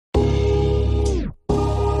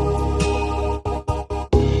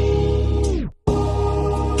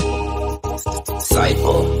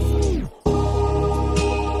Cyfal.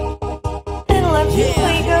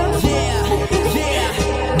 NRTHFACE.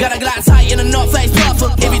 Got a glide tight in a North Face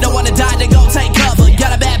puffer. If you don't wanna die, then go take cover.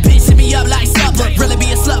 Got a bad bitch, hit me up like supper. Really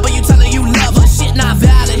be a slut, but you tell her you love her. Shit not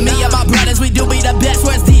valid. Me and my brothers, we do be the best.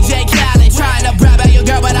 Where's DJ Khaled? Trying to brag about your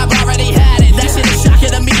girl, but I've already had it. That shit is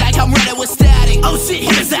shocking to me like I'm running with static. Oh shit,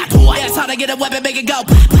 here's that boy. Yeah, it's time to get a weapon, make it go.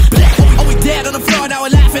 Oh, we dead on the floor, now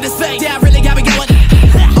we laugh at his face. Yeah, I really got me going.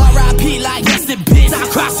 R.I.P. like yesterday, bitch. I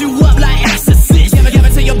cross you up like exorcist. Give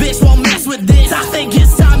it to your bitch, won't mess with this. I think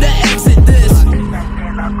it's time to exit this.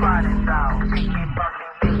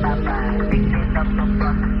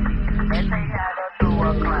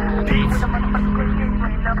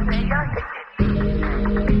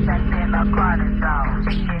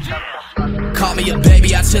 Call me a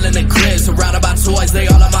baby, I chill in the crib. Surrounded by toys, they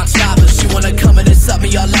all on my chopper. She wanna come in and suck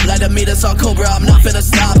me all up like the meters on Cobra, I'm not finna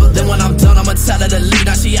stop her. Then when I'm done, I'ma tell her to leave.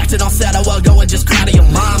 Now she acting all sad, I will go and just cry to your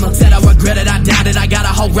mama. Said I regret it, I doubt it. I got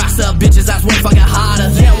a whole roster of bitches that's way fucking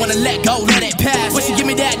harder. Yeah, I wanna let go, let it pass. When she give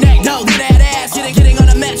me that neck, though, get that ass. Getting on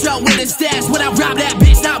the metro with it stash. When I rob that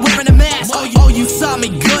bitch, not wearing a mask. Oh, you saw me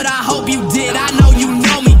good, I hope you did. I know you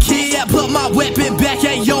know me, kid. Yeah, put my weapon back,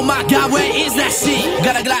 hey, yo, my God, where is that shit?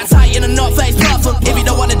 Got a glide tight in a North Face puffer. If you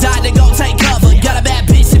don't wanna die, then go take cover. Got a bad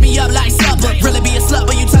bitch, hit me up like supper. Really be a slut,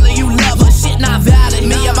 but you tell her you love her. Shit not valid.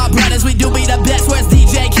 Me and my brothers, we do be the best. Where's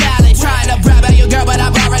DJ Khaled? Trying to brag about your girl, but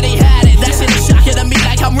I've already had it. That shit is shocking to me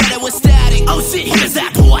like I'm running with static. Oh shit, here's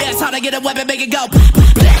that boy. Yeah, it's time to get a weapon, make it go.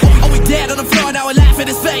 Oh, we dead on the floor, now we laugh at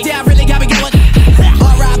his face. Yeah, I really got me going.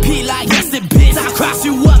 R.I.P. like yesterday, bitch. I cross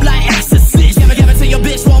you up like exorcist. Give it to your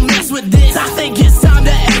bitch, won't mess with this. I think it's time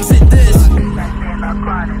to exit this.